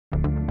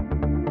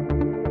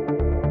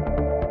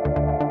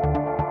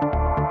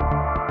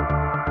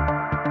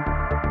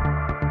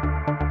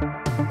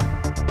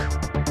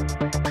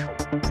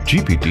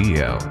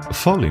GPDL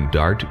Falling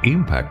Dart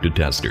Impact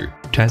Tester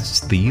tests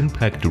the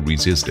impact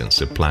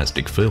resistance of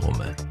plastic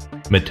film,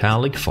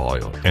 metallic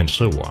foil, and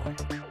so on,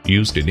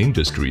 used in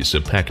industries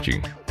of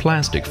packaging,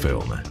 plastic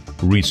film,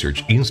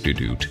 research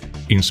institute,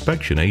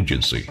 inspection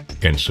agency,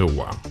 and so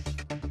on.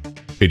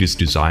 It is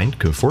designed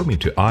conforming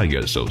to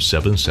ISO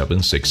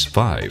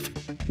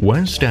 7765,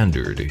 one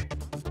standard.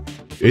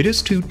 It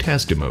has two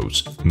test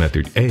modes,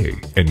 Method A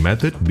and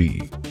Method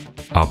B.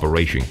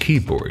 Operation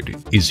keyboard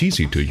is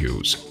easy to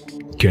use,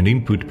 can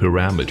input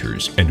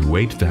parameters and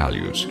weight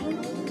values.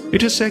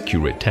 It has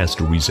accurate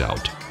test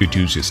result. It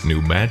uses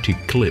pneumatic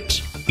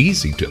clips,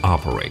 easy to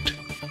operate.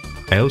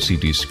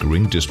 LCD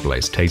screen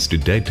displays test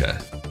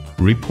data.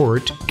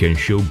 Report can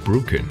show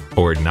broken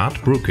or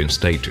not broken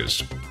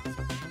status.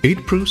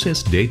 It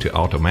processes data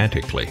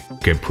automatically,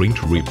 can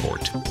print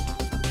report.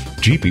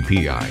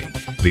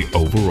 GPPI, the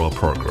overall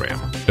program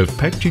of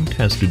packaging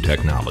test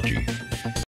technology.